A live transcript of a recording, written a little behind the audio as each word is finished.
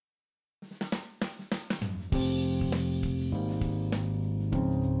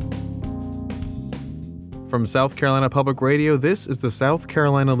From South Carolina Public Radio, this is the South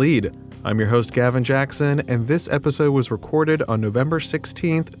Carolina Lede. I'm your host, Gavin Jackson, and this episode was recorded on November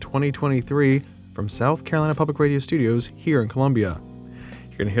 16th, 2023, from South Carolina Public Radio Studios here in Columbia.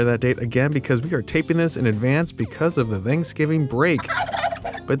 You're going to hear that date again because we are taping this in advance because of the Thanksgiving break.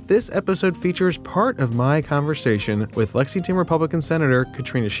 But this episode features part of my conversation with Lexington Republican Senator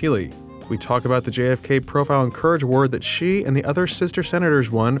Katrina Shealy. We talk about the JFK Profile and Courage Award that she and the other sister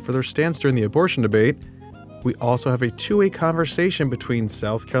senators won for their stance during the abortion debate. We also have a two-way conversation between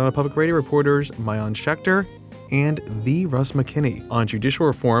South Carolina Public Radio reporters Maayan Schechter and the Russ McKinney on judicial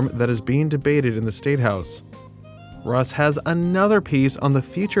reform that is being debated in the Statehouse. Russ has another piece on the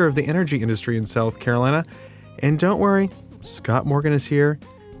future of the energy industry in South Carolina. And don't worry, Scott Morgan is here.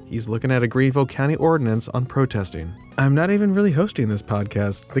 He's looking at a Greenville County ordinance on protesting. I'm not even really hosting this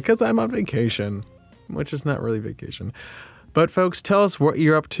podcast because I'm on vacation, which is not really vacation. But folks, tell us what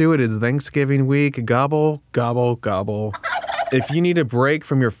you're up to. It is Thanksgiving week. Gobble, gobble, gobble. If you need a break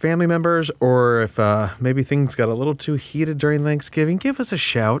from your family members or if maybe things got a little too heated during Thanksgiving, give us a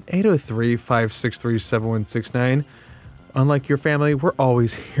shout, 803-563-7169. Unlike your family, we're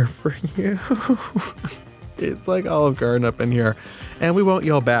always here for you. It's like Olive Garden up in here. And we won't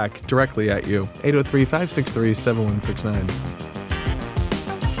yell back directly at you, 803-563-7169.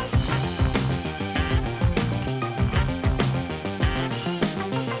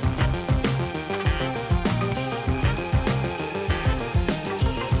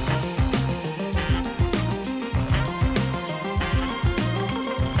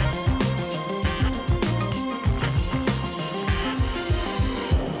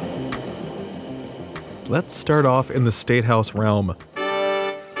 Let's start off in the Statehouse realm.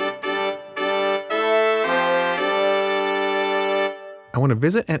 I want to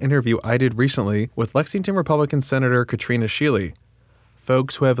visit an interview I did recently with Lexington Republican Senator Katrina Shealy.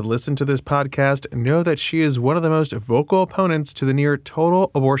 Folks who have listened to this podcast know that she is one of the most vocal opponents to the near total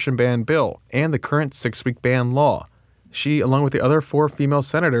abortion ban bill and the current 6-week ban law. She, along with the other 4 female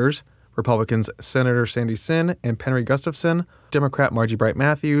senators, Republicans Senator Sandy Sin and Penry Gustafson, Democrat Margie Bright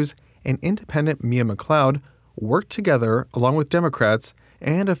Matthews, and Independent Mia McLeod, worked together along with Democrats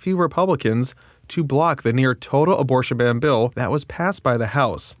and a few Republicans to block the near total abortion ban bill that was passed by the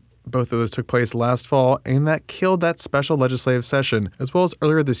House. Both of those took place last fall, and that killed that special legislative session, as well as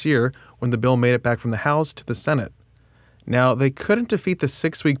earlier this year when the bill made it back from the House to the Senate. Now, they couldn't defeat the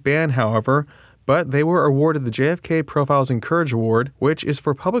 6-week ban, however, but they were awarded the JFK Profiles and Courage Award, which is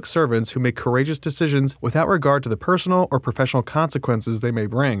for public servants who make courageous decisions without regard to the personal or professional consequences they may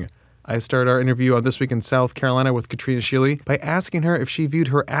bring. I started our interview on This Week in South Carolina with Katrina Shealy by asking her if she viewed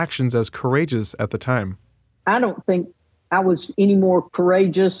her actions as courageous at the time. I don't think I was any more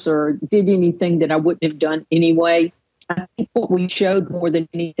courageous or did anything that I wouldn't have done anyway. I think what we showed more than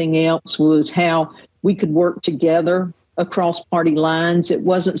anything else was how we could work together across party lines. It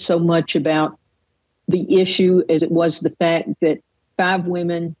wasn't so much about the issue as it was the fact that 5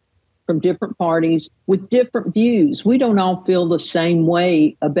 women from different parties with different views. We don't all feel the same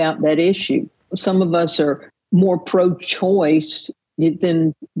way about that issue. Some of us are more pro-choice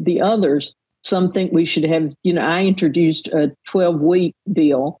than the others. Some think we should have, I introduced a 12-week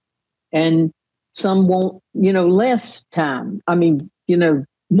bill and some want, less time.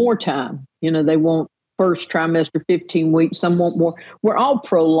 More time. They want first trimester, 15 weeks. Some want more. We're all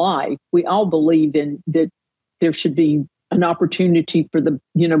pro-life. We all believe in that there should be an opportunity for the,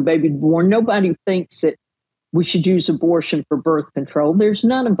 baby born. Nobody thinks that we should use abortion for birth control. There's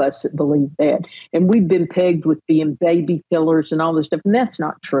none of us that believe that. And we've been pegged with being baby killers and all this stuff. And that's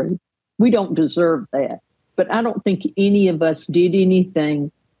not true. We don't deserve that. But I don't think any of us did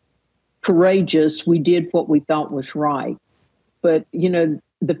anything courageous. We did what we thought was right. But,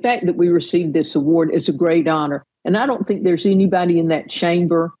 the fact that we received this award is a great honor. And I don't think there's anybody in that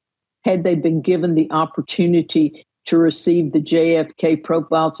chamber, had they been given the opportunity to receive the JFK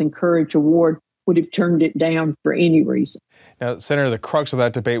Profiles and Courage Award, would have turned it down for any reason. Now, Senator, the crux of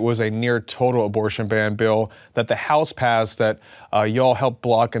that debate was a near total abortion ban bill that the House passed that y'all helped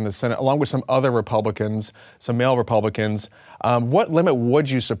block in the Senate, along with some other Republicans, some male Republicans. What limit would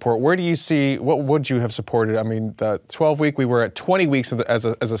you support? Where do you see, what would you have supported? The 12-week, we were at 20 weeks as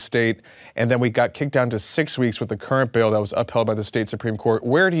a state, and then we got kicked down to 6 weeks with the current bill that was upheld by the state Supreme Court.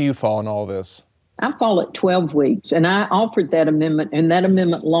 Where do you fall in all this? I fall at 12 weeks, and I offered that amendment, and that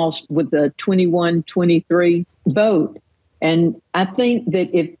amendment lost with the 21-23 vote. And I think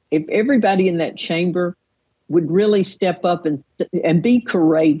that if everybody in that chamber would really step up and be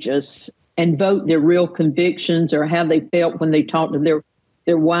courageous and vote their real convictions or how they felt when they talked to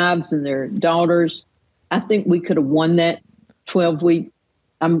their wives and their daughters, I think we could have won that 12-week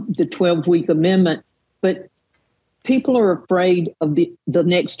amendment. But people are afraid of the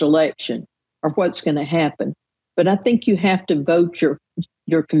next election or what's going to happen. But I think you have to vote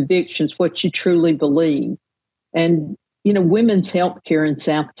your convictions, what you truly believe. And, women's health care in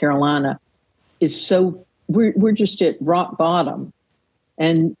South Carolina is we're just at rock bottom.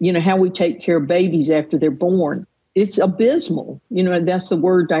 And, how we take care of babies after they're born, it's abysmal. That's the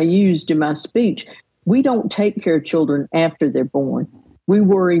word I used in my speech. We don't take care of children after they're born. We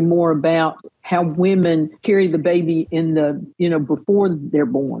worry more about how women carry the baby before they're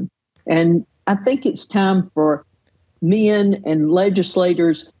born. And I think it's time for men and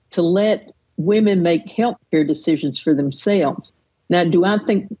legislators to let women make health care decisions for themselves. Now, do I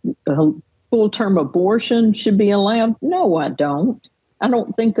think full-term abortion should be allowed? No, I don't. I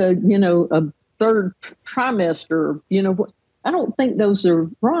don't think a third trimester, I don't think those are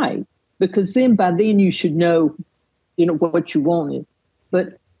right, because by then you should know, what you wanted.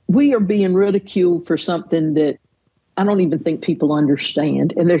 But we are being ridiculed for something that I don't even think people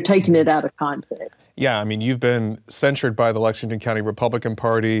understand, and they're taking it out of context. Yeah, I mean, you've been censured by the Lexington County Republican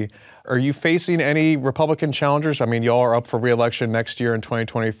Party. Are you facing any Republican challengers? I mean, y'all are up for re-election next year in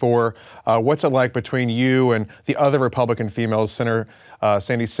 2024. What's it like between you and the other Republican females, Senator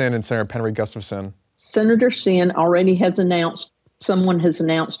Sandy Senn and Senator Penry Gustafson? Senator Senn already someone has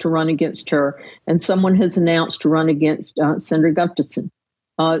announced to run against her, and someone has announced to run against Senator Gustafson.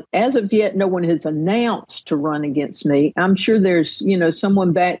 As of yet, no one has announced to run against me. I'm sure there's,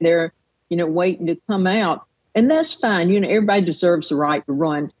 someone back there, waiting to come out. And that's fine. Everybody deserves the right to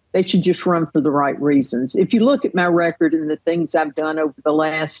run. They should just run for the right reasons. If you look at my record and the things I've done over the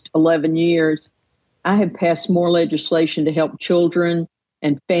last 11 years, I have passed more legislation to help children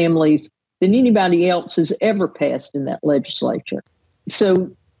and families than anybody else has ever passed in that legislature. So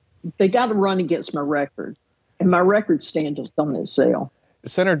they got to run against my record. And my record stands on itself.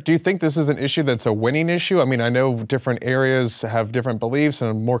 Senator, do you think this is an issue that's a winning issue? I mean, I know different areas have different beliefs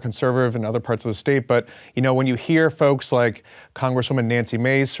and are more conservative in other parts of the state, but, when you hear folks like Congresswoman Nancy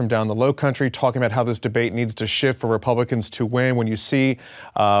Mace from down the Low Country talking about how this debate needs to shift for Republicans to win, when you see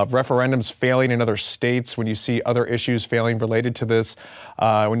referendums failing in other states, when you see other issues failing related to this,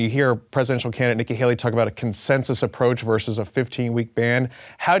 when you hear presidential candidate Nikki Haley talk about a consensus approach versus a 15-week ban,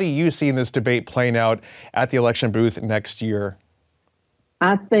 how do you see this debate playing out at the election booth next year?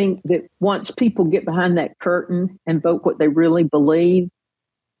 I think that once people get behind that curtain and vote what they really believe,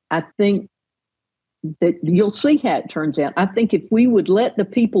 I think that you'll see how it turns out. I think if we would let the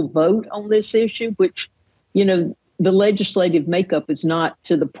people vote on this issue, which, the legislative makeup is not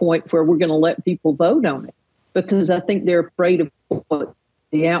to the point where we're going to let people vote on it, because I think they're afraid of what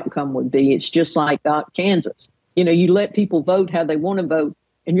the outcome would be. It's just like Kansas. You let people vote how they want to vote,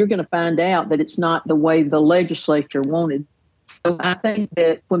 and you're going to find out that it's not the way the legislature wanted. So I think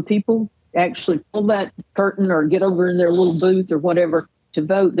that when people actually pull that curtain or get over in their little booth or whatever to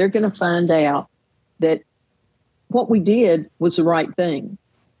vote, they're going to find out that what we did was the right thing.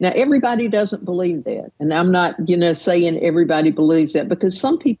 Now, everybody doesn't believe that. And I'm not, saying everybody believes that, because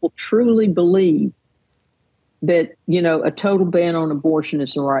some people truly believe that, a total ban on abortion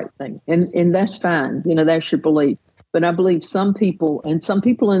is the right thing. And that's fine. That's your belief. But I believe some people in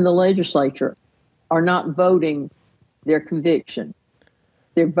the legislature are not voting their conviction.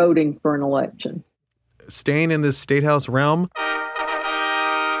 They're voting for an election. Staying in this Statehouse realm,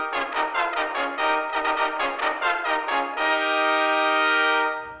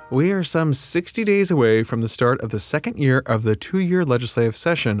 we are some 60 days away from the start of the second year of the 2-year legislative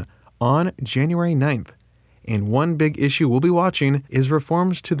session on January 9th. And one big issue we'll be watching is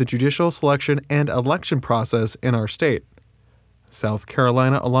reforms to the judicial selection and election process in our state. South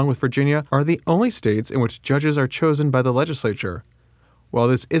Carolina, along with Virginia, are the only states in which judges are chosen by the legislature. While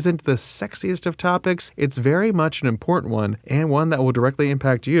this isn't the sexiest of topics, it's very much an important one, and one that will directly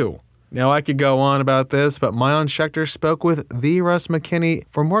impact you. Now, I could go on about this, but Maayan Schechter spoke with the Russ McKinney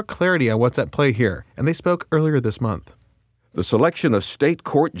for more clarity on what's at play here, and they spoke earlier this month. The selection of state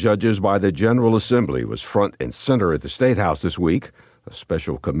court judges by the General Assembly was front and center at the Statehouse this week. A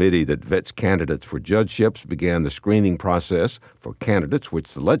special committee that vets candidates for judgeships began the screening process for candidates,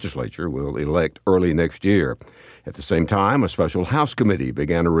 which the legislature will elect early next year. At the same time, a special House committee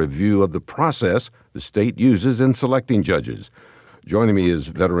began a review of the process the state uses in selecting judges. Joining me is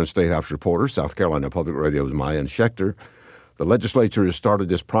veteran Statehouse reporter, South Carolina Public Radio's Maayan Schechter. The legislature has started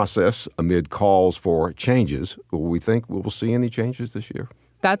this process amid calls for changes. Will we think we will see any changes this year?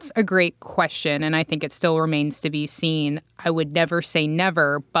 That's a great question, and I think it still remains to be seen. I would never say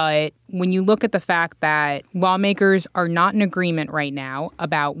never, but when you look at the fact that lawmakers are not in agreement right now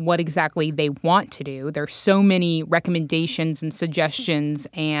about what exactly they want to do, there's so many recommendations and suggestions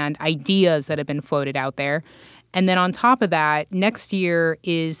and ideas that have been floated out there. And then on top of that, next year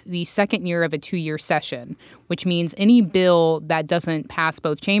is the second year of a 2-year session, which means any bill that doesn't pass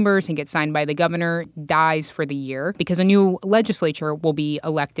both chambers and get signed by the governor dies for the year because a new legislature will be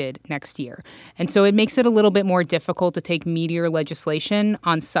elected next year. And so it makes it a little bit more difficult to take meatier legislation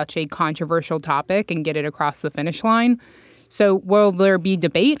on such a controversial topic and get it across the finish line. So will there be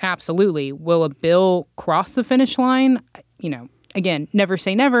debate? Absolutely. Will a bill cross the finish line? Again, never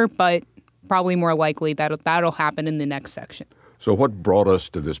say never, but probably more likely that'll happen in the next section. So what brought us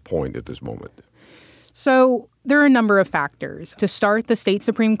to this point at this moment? So there are a number of factors. To start, the state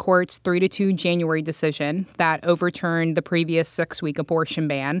Supreme Court's 3-2 January decision that overturned the previous 6-week abortion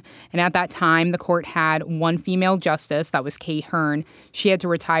ban. And at that time, the court had one female justice, that was Kate Hearn. She had to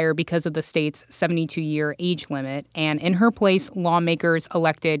retire because of the state's 72-year age limit. And in her place, lawmakers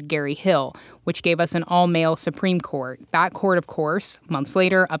elected Gary Hill, which gave us an all-male Supreme Court. That court, of course, months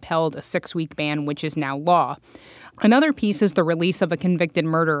later, upheld a 6-week ban, which is now law. Another piece is the release of a convicted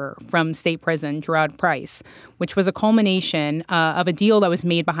murderer from state prison, Gerard Price, which was a culmination of a deal that was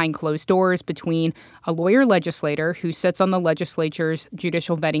made behind closed doors between a lawyer legislator who sits on the legislature's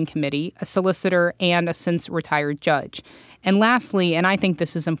judicial vetting committee, a solicitor, and a since-retired judge. And lastly, and I think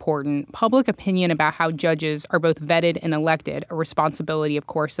this is important, public opinion about how judges are both vetted and elected, a responsibility, of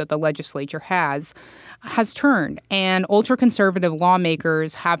course, that the legislature has turned. And ultra-conservative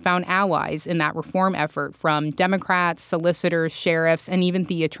lawmakers have found allies in that reform effort from Democrats, solicitors, sheriffs, and even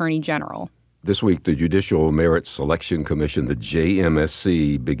the attorney general. This week, the Judicial Merit Selection Commission, the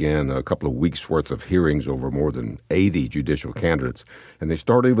JMSC, began a couple of weeks' worth of hearings over more than 80 judicial candidates. And they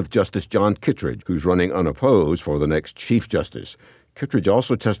started with Justice John Kittredge, who's running unopposed for the next Chief Justice. Kittredge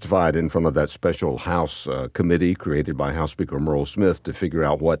also testified in front of that special House committee created by House Speaker Merle Smith to figure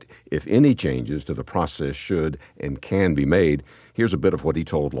out what, if any, changes to the process should and can be made. Here's a bit of what he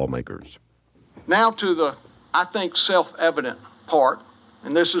told lawmakers. Now to the, I think, self-evident part,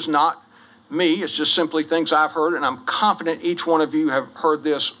 and this is not me, it's just simply things I've heard, and I'm confident each one of you have heard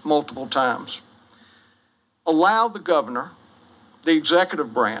this multiple times. Allow the governor, the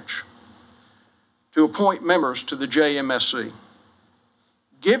executive branch, to appoint members to the JMSC.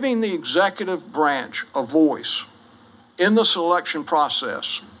 Giving the executive branch a voice in the selection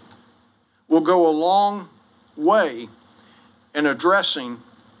process will go a long way in addressing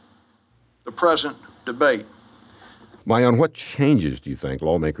the present debate. Maayan, what changes do you think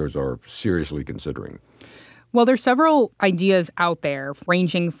lawmakers are seriously considering? Well, there's several ideas out there,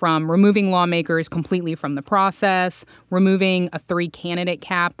 ranging from removing lawmakers completely from the process, removing a 3-candidate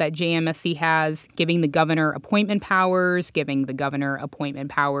cap that JMSC has, giving the governor appointment powers to the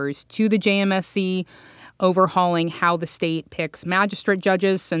JMSC, overhauling how the state picks magistrate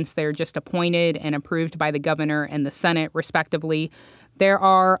judges since they're just appointed and approved by the governor and the Senate, respectively. There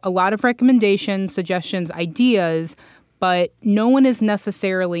are a lot of recommendations, suggestions, ideas, but no one is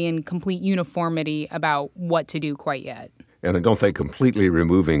necessarily in complete uniformity about what to do quite yet. And I don't think completely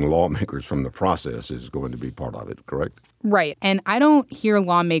removing lawmakers from the process is going to be part of it, correct? Right. And I don't hear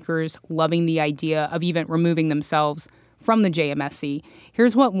lawmakers loving the idea of even removing themselves from the JMSC.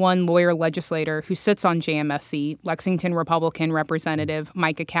 Here's what one lawyer legislator who sits on JMSC, Lexington Republican Representative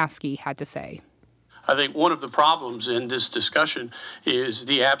Micah Caskey, had to say. I think one of the problems in this discussion is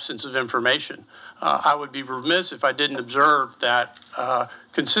the absence of information. I would be remiss if I didn't observe that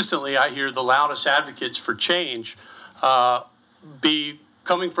consistently I hear the loudest advocates for change be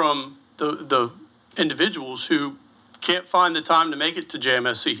coming from the individuals who can't find the time to make it to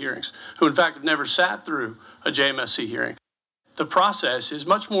JMSC hearings, who in fact have never sat through a JMSC hearing. The process is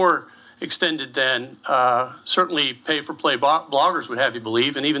much more extended than certainly pay-for-play bloggers would have you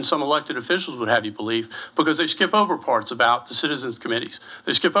believe, and even some elected officials would have you believe, because they skip over parts about the citizens' committees.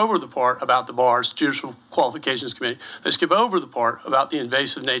 They skip over the part about the bar's judicial qualifications committee. They skip over the part about the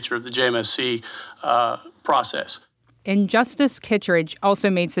invasive nature of the JMSC process. And Justice Kittredge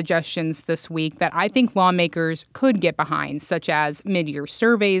also made suggestions this week that I think lawmakers could get behind, such as mid-year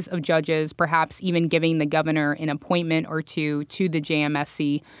surveys of judges, perhaps even giving the governor an appointment or two to the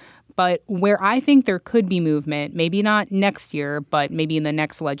JMSC. But where I think there could be movement, maybe not next year, but maybe in the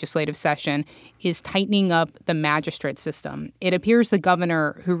next legislative session, is tightening up the magistrate system. It appears the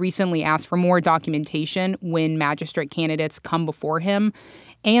governor, who recently asked for more documentation when magistrate candidates come before him,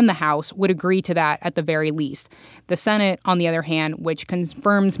 and the House would agree to that at the very least. The Senate, on the other hand, which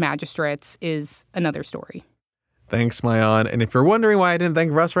confirms magistrates, is another story. Thanks, Maayan. And if you're wondering why I didn't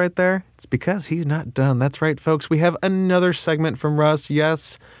thank Russ right there, it's because he's not done. That's right, folks. We have another segment from Russ.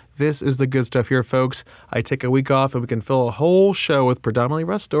 Yes, this is the good stuff here, folks. I take a week off and we can fill a whole show with predominantly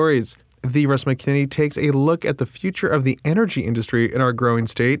Russ stories. The Russ McKinney takes a look at the future of the energy industry in our growing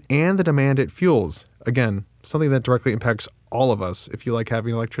state and the demand it fuels. Again, something that directly impacts all of us if you like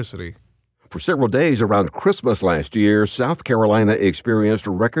having electricity. For several days around Christmas last year, South Carolina experienced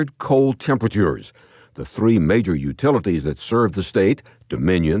record cold temperatures. The three major utilities that serve the state,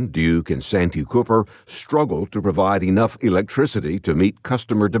 Dominion, Duke, and Santee Cooper, struggled to provide enough electricity to meet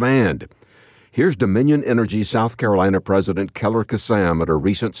customer demand. Here's Dominion Energy South Carolina President Keller Kassam at a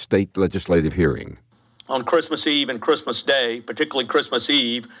recent state legislative hearing. On Christmas Eve and Christmas Day, particularly Christmas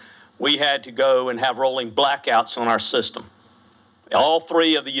Eve, we had to go and have rolling blackouts on our system. All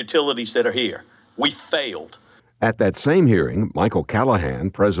three of the utilities that are here, we failed. At that same hearing, Michael Callahan,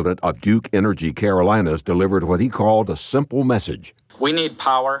 president of Duke Energy Carolinas, delivered what he called a simple message. We need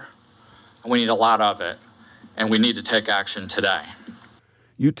power, and we need a lot of it, and we need to take action today.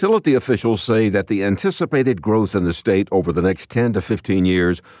 Utility officials say that the anticipated growth in the state over the next 10 to 15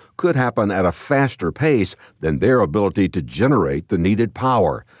 years could happen at a faster pace than their ability to generate the needed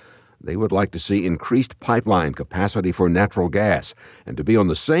power. They would like to see increased pipeline capacity for natural gas and to be on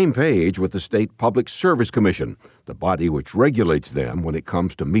the same page with the State Public Service Commission, the body which regulates them when it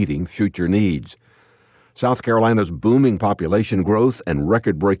comes to meeting future needs. South Carolina's booming population growth and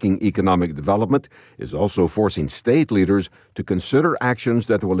record-breaking economic development is also forcing state leaders to consider actions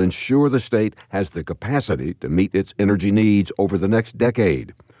that will ensure the state has the capacity to meet its energy needs over the next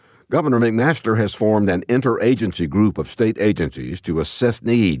decade. Governor McMaster has formed an interagency group of state agencies to assess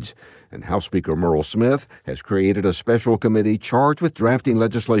needs, and House Speaker Merle Smith has created a special committee charged with drafting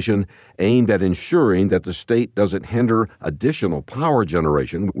legislation aimed at ensuring that the state doesn't hinder additional power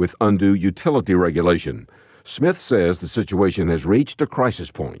generation with undue utility regulation. Smith says the situation has reached a crisis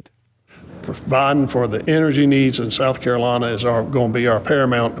point. Providing for the energy needs in South Carolina is going to be our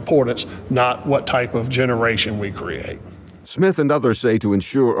paramount importance, not what type of generation we create. Smith and others say to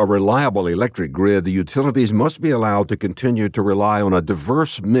ensure a reliable electric grid, the utilities must be allowed to continue to rely on a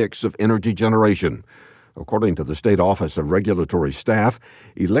diverse mix of energy generation. According to the State Office of Regulatory Staff,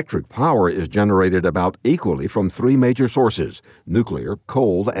 electric power is generated about equally from three major sources: nuclear,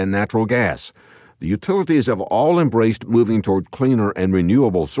 coal, and natural gas. The utilities have all embraced moving toward cleaner and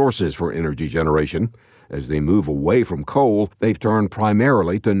renewable sources for energy generation. As they move away from coal, they've turned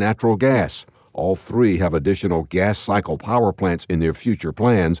primarily to natural gas. All three have additional gas cycle power plants in their future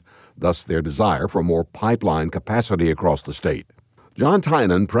plans, thus their desire for more pipeline capacity across the state. John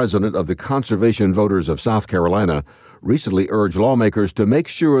Tynan, president of the Conservation Voters of South Carolina, recently urged lawmakers to make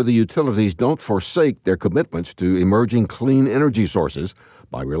sure the utilities don't forsake their commitments to emerging clean energy sources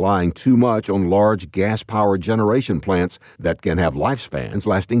by relying too much on large gas-powered generation plants that can have lifespans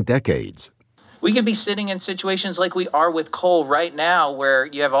lasting decades. We could be sitting in situations like we are with coal right now, where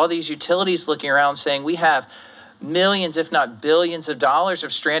you have all these utilities looking around saying we have millions, if not billions of dollars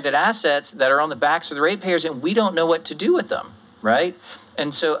of stranded assets that are on the backs of the ratepayers, and we don't know what to do with them, right?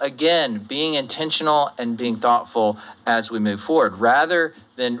 And so, again, being intentional and being thoughtful as we move forward. Rather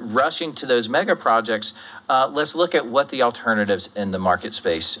than rushing to those mega projects, let's look at what the alternatives in the market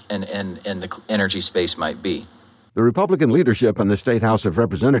space and the energy space might be. The Republican leadership in the State House of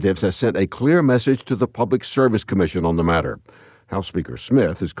Representatives has sent a clear message to the Public Service Commission on the matter. House Speaker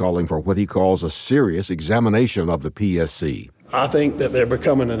Smith is calling for what he calls a serious examination of the PSC. I think that they're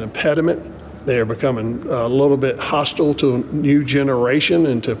becoming an impediment. They're becoming a little bit hostile to a new generation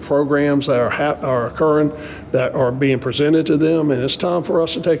and to programs that are occurring, that are being presented to them, and it's time for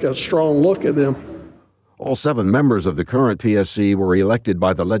us to take a strong look at them. All 7 members of the current PSC were elected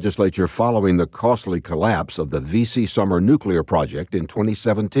by the legislature following the costly collapse of the VC Summer nuclear project in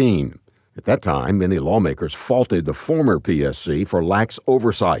 2017. At that time, many lawmakers faulted the former PSC for lax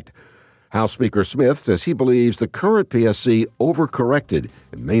oversight. House Speaker Smith says he believes the current PSC overcorrected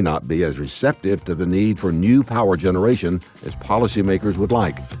and may not be as receptive to the need for new power generation as policymakers would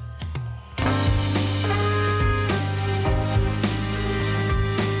like.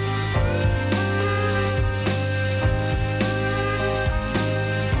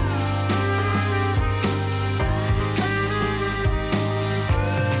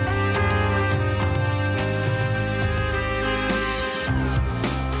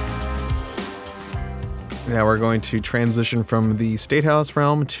 Now we're going to transition from the Statehouse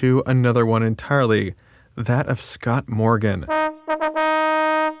realm to another one entirely, that of Scott Morgan.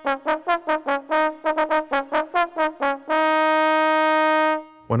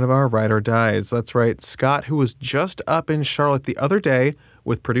 one of our ride or dies. That's right, Scott, who was just up in Charlotte the other day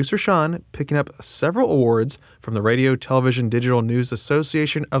with producer Sean, picking up several awards from the Radio, Television, Digital News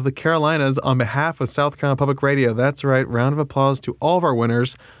Association of the Carolinas on behalf of South Carolina Public Radio. That's right, round of applause to all of our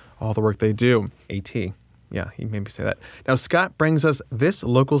winners, all the work they do. AT. Yeah, he made me say that. Now, Scott brings us this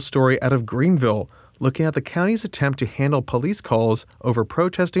local story out of Greenville, looking at the county's attempt to handle police calls over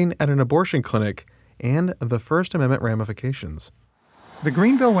protesting at an abortion clinic and the First Amendment ramifications. The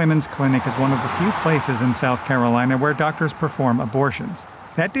Greenville Women's Clinic is one of the few places in South Carolina where doctors perform abortions.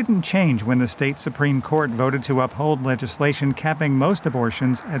 That didn't change when the state Supreme Court voted to uphold legislation capping most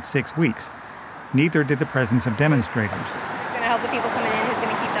abortions at 6 weeks. Neither did the presence of demonstrators. Who's going to help the people coming in? Who's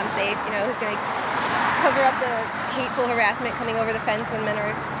going to keep them safe? Who's going to cover up the hateful harassment coming over the fence when men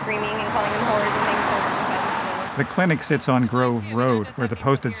are screaming and calling them whores and things over the fence. The clinic sits on Grove Road, where the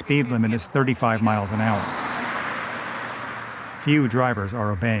posted speed limit is 35 miles an hour. Few drivers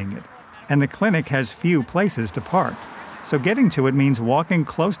are obeying it, and the clinic has few places to park. So getting to it means walking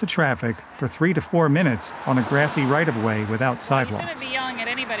close to traffic for 3 to 4 minutes on a grassy right-of-way without sidewalks. You shouldn't be yelling at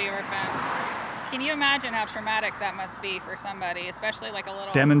anybody over a fence. Can you imagine how traumatic that must be for somebody, especially like a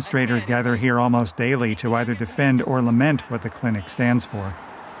little... Demonstrators gather here almost daily to either defend or lament what the clinic stands for.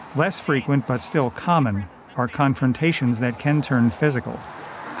 Less frequent, but still common, are confrontations that can turn physical.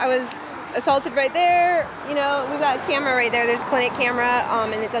 I was assaulted right there. We've got a camera right there. There's a clinic camera,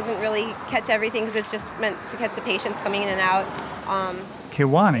 and it doesn't really catch everything because it's just meant to catch the patients coming in and out.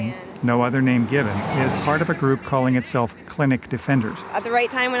 Kiwani, no other name given, is part of a group calling itself Clinic Defenders. At the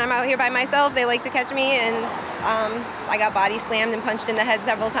right time when I'm out here by myself, they like to catch me, and I got body slammed and punched in the head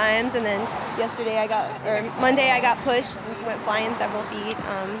several times, and then Monday I got pushed and went flying several feet.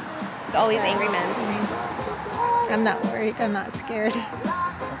 It's always angry men. I'm not worried. I'm not scared.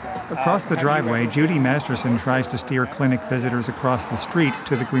 Across the driveway, Judy Masterson tries to steer clinic visitors across the street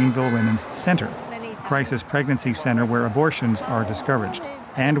to the Greenville Women's Center, a crisis pregnancy center where abortions are discouraged,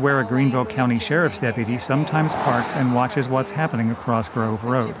 and where a Greenville County Sheriff's deputy sometimes parks and watches what's happening across Grove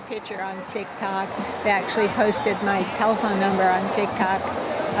Road. A picture on TikTok. They actually posted my telephone number on TikTok.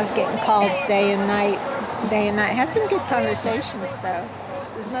 I was getting calls day and night. Had some good conversations, though.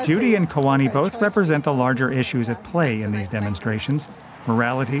 Judy and Kiwani both represent the larger issues at play in these demonstrations: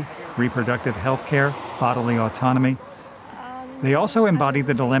 morality, reproductive health care, bodily autonomy. They also embody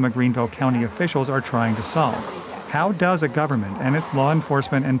the dilemma Greenville County officials are trying to solve. How does a government and its law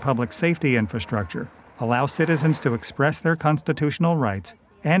enforcement and public safety infrastructure allow citizens to express their constitutional rights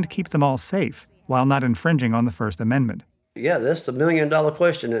and keep them all safe while not infringing on the First Amendment? Yeah, that's the million-dollar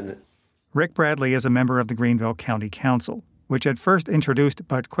question, isn't it? Rick Bradley is a member of the Greenville County Council, which at first introduced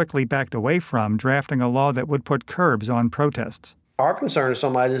but quickly backed away from drafting a law that would put curbs on protests. Our concern is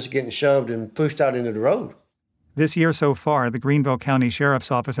somebody that's getting shoved and pushed out into the road. This year so far, the Greenville County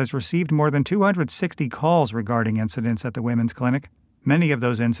Sheriff's Office has received more than 260 calls regarding incidents at the women's clinic. Many of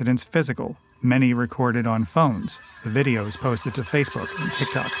those incidents physical, many recorded on phones. The videos posted to Facebook and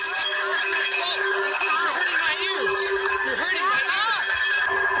TikTok.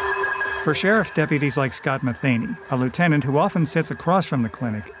 For sheriff's deputies like Scott McKinney, a lieutenant who often sits across from the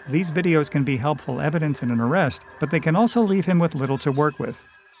clinic, these videos can be helpful evidence in an arrest, but they can also leave him with little to work with.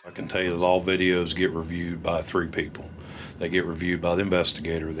 I can tell you that all videos get reviewed by 3 people. They get reviewed by the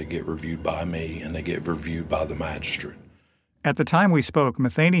investigator, they get reviewed by me, and they get reviewed by the magistrate. At the time we spoke,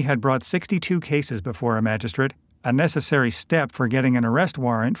 McKinney had brought 62 cases before a magistrate, a necessary step for getting an arrest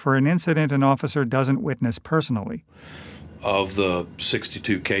warrant for an incident an officer doesn't witness personally. Of the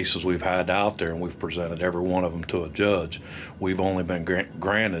 62 cases we've had out there, and we've presented every one of them to a judge, we've only been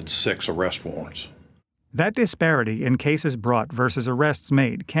granted 6 arrest warrants. That disparity in cases brought versus arrests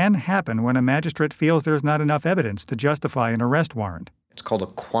made can happen when a magistrate feels there's not enough evidence to justify an arrest warrant. It's called a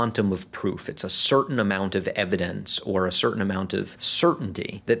quantum of proof. It's a certain amount of evidence or a certain amount of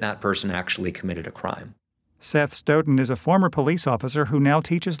certainty that that person actually committed a crime. Seth Stoughton is a former police officer who now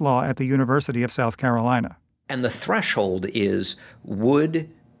teaches law at the University of South Carolina. And the threshold is, would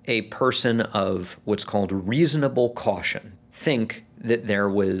a person of what's called reasonable caution think that there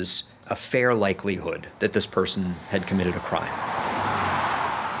was a fair likelihood that this person had committed a crime?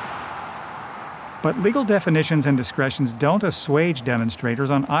 But legal definitions and discretions don't assuage demonstrators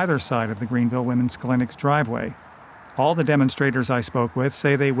on either side of the Greenville Women's Clinic's driveway. All the demonstrators I spoke with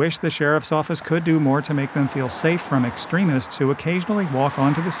say they wish the sheriff's office could do more to make them feel safe from extremists who occasionally walk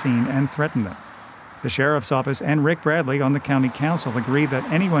onto the scene and threaten them. The sheriff's office and Rick Bradley on the county council agree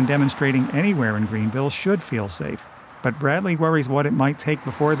that anyone demonstrating anywhere in Greenville should feel safe. But Bradley worries what it might take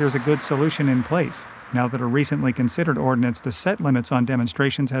before there's a good solution in place, now that a recently considered ordinance to set limits on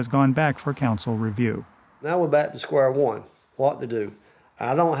demonstrations has gone back for council review. Now we're back to square one. What to do?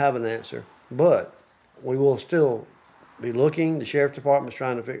 I don't have an answer, but we will still be looking. The sheriff's department's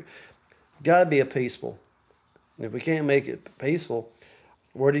trying to figure. Got to be a peaceful. And if we can't make it peaceful,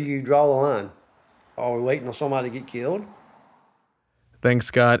 where do you draw the line? Are we waiting on somebody to get killed? Thanks,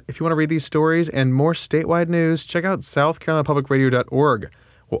 Scott. If you want to read these stories and more statewide news, check out southcarolinpublicradio.org.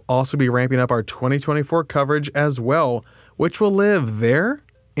 We'll also be ramping up our 2024 coverage as well, which will live there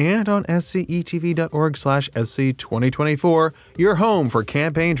and on scetv.org/SC2024, your home for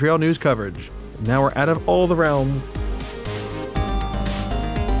campaign trail news coverage. Now we're out of all the realms.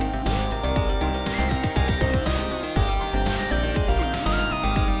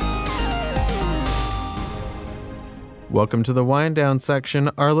 Welcome to the wind down section,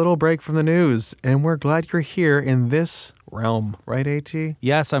 our little break from the news, and we're glad you're here in this realm, right, AT?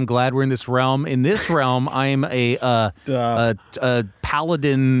 Yes, I'm glad we're in this realm. In this realm, I'm a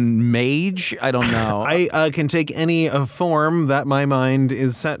paladin mage. I don't know. I can take any form that my mind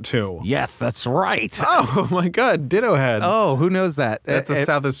is set to. Yes, that's right. Oh my God, Ditto Head. Oh, who knows that? That's a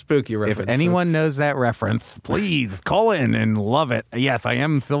South is Spooky reference. If anyone knows that reference, please call in and love it. Yes, I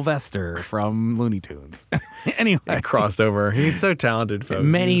am Sylvester from Looney Tunes. Anyway, crossover. He's so talented, folks.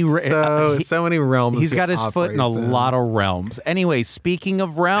 So many realms. He's got his foot in a lot of realms. Anyway, speaking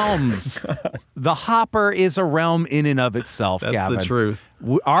of realms, the Hopper is a realm in and of itself, That's Gavin. the truth.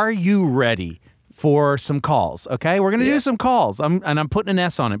 Are you ready for some calls? Okay, we're going to do some calls. I'm putting an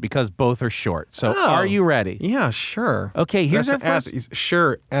S on it because both are short. So are you ready? Yeah, sure. Okay, here's our first.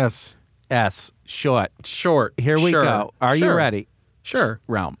 Sure, S. S, short. Here we sure. go. Are you ready? Sure.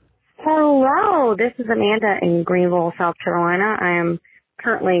 Realm. Hello, this is Amanda in Greenville, South Carolina. I am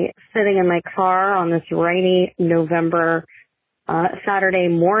currently sitting in my car on this rainy November Saturday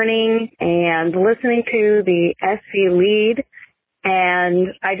morning and listening to the SC lead.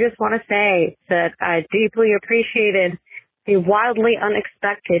 And I just want to say that I deeply appreciated the wildly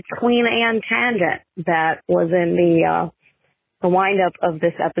unexpected Queen Anne tangent that was in the wind up of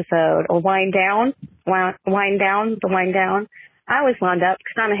this episode, or wind down. I always wound up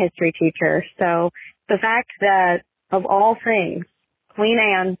because I'm a history teacher. So the fact that, of all things, Queen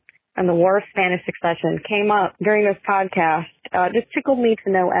Anne and the War of Spanish Succession came up during this podcast just tickled me to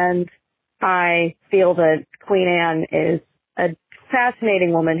no end. I feel that Queen Anne is a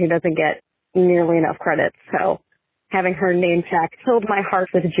fascinating woman who doesn't get nearly enough credit. So having her name check filled my heart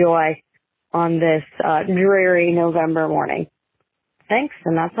with joy on this dreary November morning. Thanks,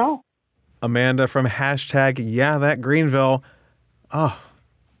 and that's all. Amanda from #YeahThatGreenville. Oh,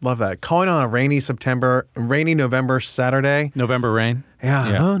 love that. Calling on a rainy November Saturday. November rain.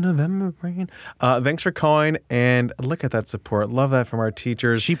 Yeah. Oh, November rain. Thanks for calling, and look at that support. Love that from our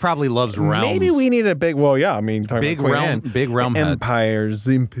teachers. She probably loves realms. Maybe we need a big, talking about Queen Anne. Big realm Empires,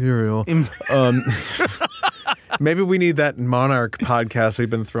 Imperial. Maybe we need that Monarch podcast we've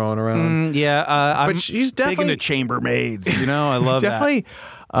been throwing around. But she's definitely big into chambermaids. I love definitely.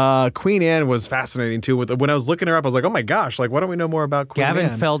 Queen Anne was fascinating too. When I was looking her up, I was like, "Oh my gosh! Why don't we know more about Queen Anne?"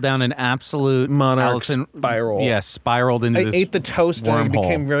 Gavin fell down an absolute monarch spiral. Yeah, spiraled into this. I ate the toast and I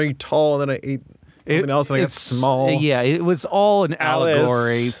became very tall, and then I ate something else and I got small. Yeah, it was all an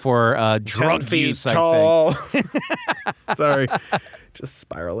allegory for drug 10 feet use. Tall. I think. Sorry. Just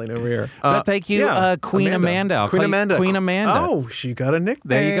spiraling over here. But thank you, Queen Amanda. Queen Amanda. Oh, she got a nickname.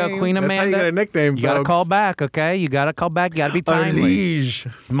 There you go, Queen Amanda. That's how you get a nickname, You got to call back, okay? You got to call back. You got to be timely. Liege.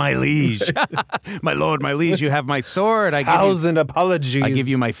 My liege. My lord, my liege. You have my sword. Thousand apologies. I give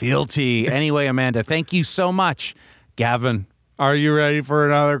you my fealty. Anyway, Amanda, thank you so much. Gavin, are you ready for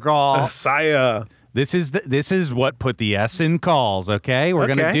another call? Sire. This is what put the S in calls, okay? We're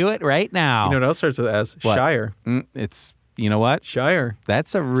going to do it right now. You know what else starts with S? What? Shire. It's... You know what? Shire.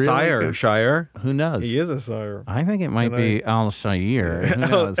 That's a really Sire. good... Shire. Who knows? He is a sire. I think it might be Al-Shire. Who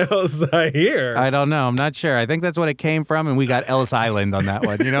knows? Al-Shire. I don't know. I'm not sure. I think that's what it came from, and we got Ellis Island on that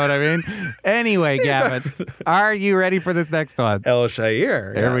one. You know what I mean? Anyway, Gavin, are you ready for this next one?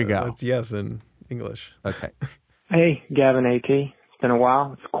 Al-Shire. There we go. That's yes in English. Okay. Hey, Gavin AT. It's been a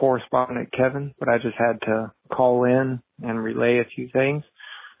while. It's correspondent Kevin, but I just had to call in and relay a few things.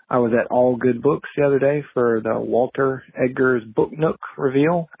 I was at All Good Books the other day for the Walter Edgar's Book Nook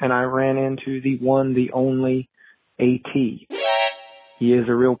reveal, and I ran into the one, the only AT. He is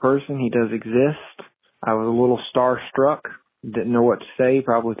a real person. He does exist. I was a little starstruck. Didn't know what to say,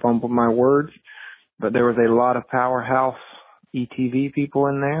 probably fumbled my words, but there was a lot of powerhouse ETV people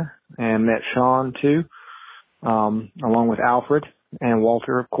in there, and met Sean too, along with Alfred and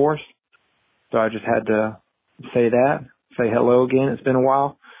Walter, of course. So I just had to say hello again. It's been a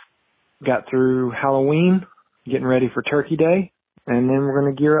while. Got through Halloween, getting ready for Turkey Day, and then we're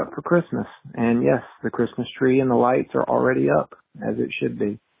going to gear up for Christmas. And yes, the Christmas tree and the lights are already up, as it should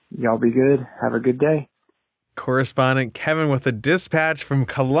be. Y'all be good. Have a good day. Correspondent Kevin with the dispatch from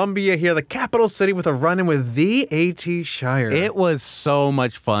Columbia here, the capital city, with a run-in with the A.T. Shire. It was so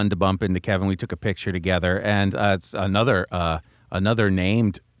much fun to bump into Kevin. We took a picture together, and it's another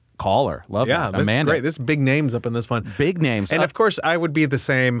named caller. Love it. Yeah, this is great. This big names up in this one. Big names. And of course, I would be the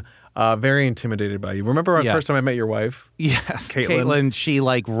same, very intimidated by you. Remember the first time I met your wife? Yes. Caitlin, she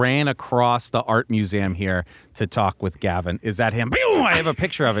ran across the art museum here to talk with Gavin. Is that him? Boom! I have a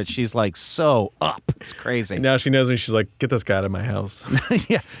picture of it. She's like so up. It's crazy. And now she knows me. She's like, get this guy out of my house.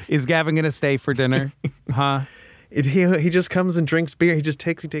 Yeah. Is Gavin going to stay for dinner? Huh? He just comes and drinks beer. He just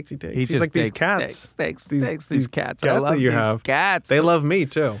takes. He's like these cats. These cats. I love that you have. Cats. They love me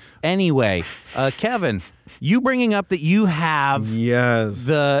too. Anyway, Kevin, you bringing up that you have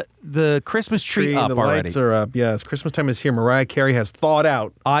the Christmas tree up the already. Lights are up. Yes, Christmas time is here. Mariah Carey has thawed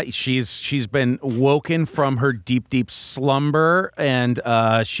out. She's been woken from her deep slumber, and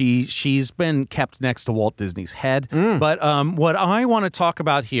she's been kept next to Walt Disney's head. But what I want to talk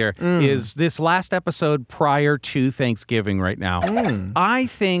about here is this last episode prior to Thanksgiving right now. I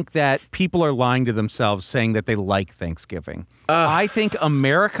think that people are lying to themselves saying that they like Thanksgiving. I think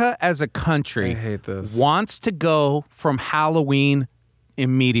America as a country wants to go from Halloween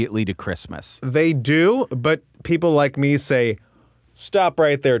immediately to Christmas. They do, but people like me say, stop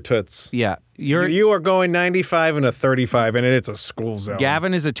right there, Toots. Yeah. You are going 95 and a 35, and it's a school zone.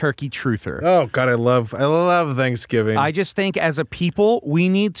 Gavin is a turkey truther. Oh, God, I love Thanksgiving. I just think as a people, we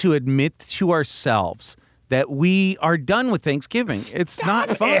need to admit to ourselves that we are done with Thanksgiving. It's not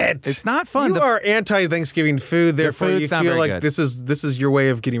fun. It's not fun. You are anti-Thanksgiving food, therefore you feel like good. this is your way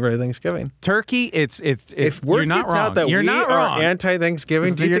of getting rid of Thanksgiving. Turkey, if word you're not gets wrong. out that you're we not are wrong.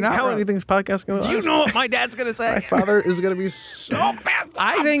 anti-Thanksgiving, do you think how anything's podcast going to Do you know what my dad's going to say? My father is going to be so fast.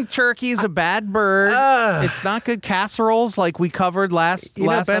 I think turkey is a bad bird. It's not good casseroles like we covered last Ben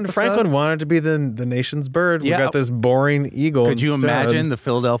episode. Franklin wanted to be the nation's bird. Yeah. We got this boring eagle. Could you instead. imagine the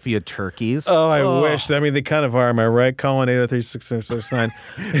Philadelphia turkeys? Oh, I wish. I mean, they kind of are. Am I right? Calling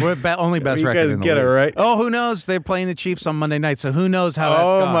 803-669. We're only best you record guys in the get league. it right. Oh, who knows? They're playing the Chiefs on Monday night, so who knows how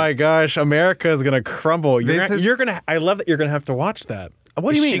that's going. Oh my gosh, America is going to crumble. You're gonna. I love that you're going to have to watch that.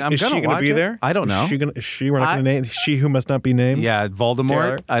 What do you mean? Is she going to be there? I don't know. Is she? We're not going to name. She who must not be named. Yeah, Voldemort.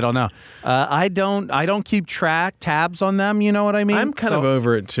 Taylor? I don't know. I don't keep tabs on them. You know what I mean? I'm kind of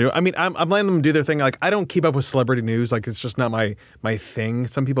over it too. I mean, I'm letting them do their thing. Like, I don't keep up with celebrity news. Like, it's just not my thing.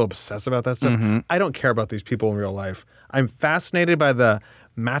 Some people obsess about that stuff. Mm-hmm. I don't care about these people in real life. I'm fascinated by the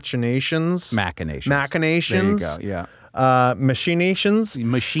machinations. There you go. Yeah. Machinations. The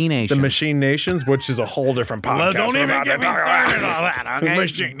Machine Nations, which is a whole different podcast. Well, don't even get me started on that, okay?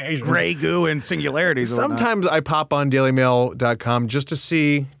 Machine Nations. Gray goo and singularities. Sometimes I pop on dailymail.com just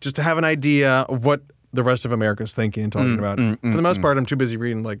to have an idea of what the rest of America is thinking and talking about. For the most part, I'm too busy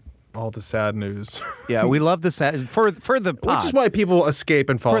reading all the sad news. Yeah, we love the sad for the pod. Which is why people escape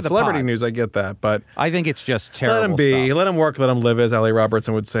and follow For the celebrity pod. news. I get that, but I think it's just terrible. Let them be. Stuff. Let them work. Let them live, as Ali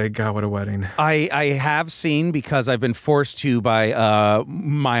Robertson would say. God, what a wedding. I have seen, because I've been forced to by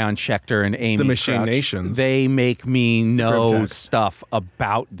Maayan Schechter and Amy The Machine Crouch. Nations. They make me know stuff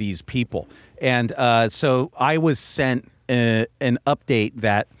about these people, and so I was sent an update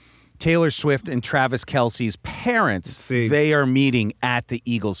that Taylor Swift and Travis Kelce's parents, they are meeting at the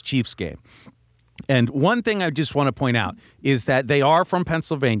Eagles-Chiefs game. And one thing I just want to point out is that they are from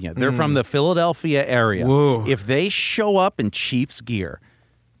Pennsylvania. They're from the Philadelphia area. Whoa. If they show up in Chiefs gear,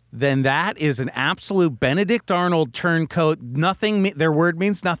 then that is an absolute Benedict Arnold turncoat. Their word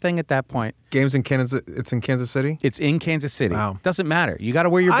means nothing at that point. Games in Kansas. It's in Kansas City? It's in Kansas City. Wow. Doesn't matter. You got to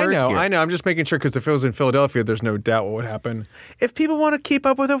wear your birds gear. I know. I'm just making sure, because if it was in Philadelphia, there's no doubt what would happen. If people want to keep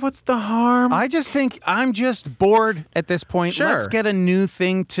up with it, what's the harm? I just think I'm just bored at this point. Sure. Let's get a new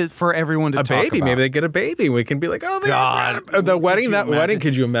thing for everyone to talk about. A baby. Maybe they get a baby. We can be like, oh, God. The wedding. That wedding.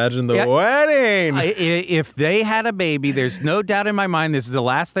 Could you imagine the wedding? If they had a baby, there's no doubt in my mind, this is the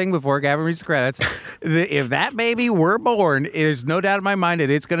last thing before Gavin reads the credits. If that baby were born, there's no doubt in my mind that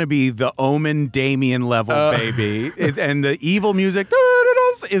it's going to be the Omen Damien level baby. And the evil music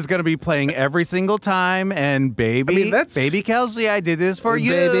is going to be playing every single time. And baby Kelsey, I did this for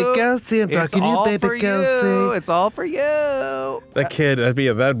you. Baby Kelsey, I'm talking to you, baby Kelsey. It's all for you. That kid,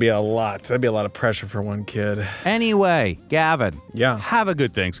 that'd be a lot. That'd be a lot of pressure for one kid. Anyway, Gavin. Yeah. Have a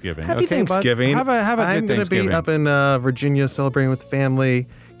good Thanksgiving. Happy Thanksgiving. Have a good Thanksgiving. I'm going to be up in Virginia celebrating with family,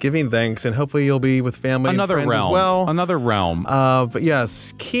 giving thanks, and hopefully you'll be with family and friends as well. Another realm. But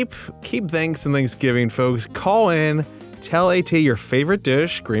yes, keep thanks and Thanksgiving, folks. Call in, tell AT your favorite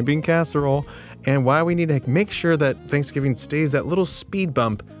dish, green bean casserole, and why we need to make sure that Thanksgiving stays that little speed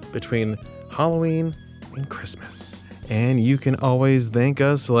bump between Halloween and Christmas. And you can always thank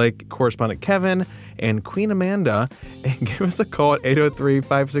us like correspondent Kevin and Queen Amanda, and give us a call at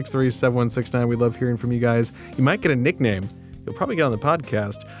 803-563-7169. We love hearing from you guys. You might get a nickname. You'll probably get on the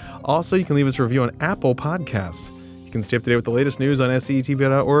podcast. Also, you can leave us a review on Apple Podcasts. You can stay up to date with the latest news on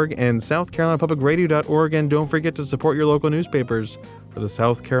scetv.org and southcarolinapublicradio.org. And don't forget to support your local newspapers. For the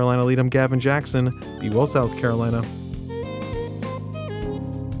South Carolina Lede, I'm Gavin Jackson. Be well, South Carolina.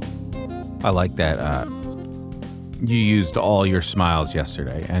 I like that. You used all your smiles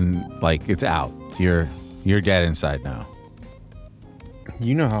yesterday, and like it's out. You're dead inside now.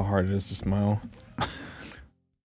 You know how hard it is to smile.